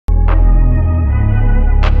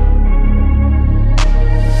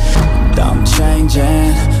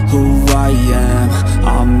who I am.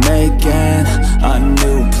 I'm making a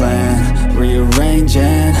new plan,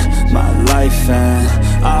 rearranging my life, and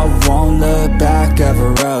I won't look back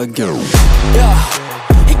ever again.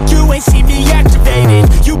 You ain't see me activated.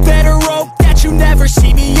 You better hope that you never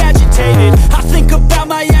see me agitated. I think about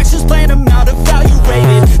my actions, plan them out,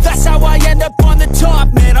 evaluated. That's how I end up on the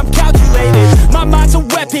top, man, I'm calculated. My mind's a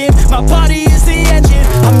weapon, my body is the engine.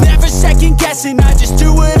 I'm never second guessing, I just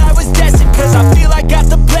do what I was destined. Cause I feel I got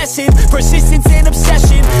the blessing, persistence and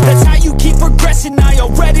obsession. That's how you keep progressing, I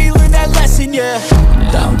already learned that lesson, yeah.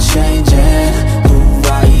 I'm changing who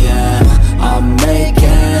I am. I'm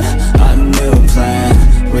making a new plan,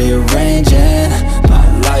 rearranging my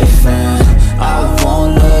life, and I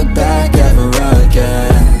won't look back ever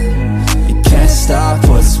again. You can't stop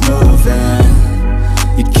what's moving,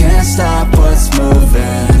 you can't stop what's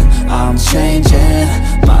moving. I'm changing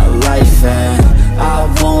my life, and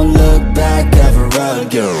I won't look back ever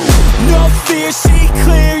again.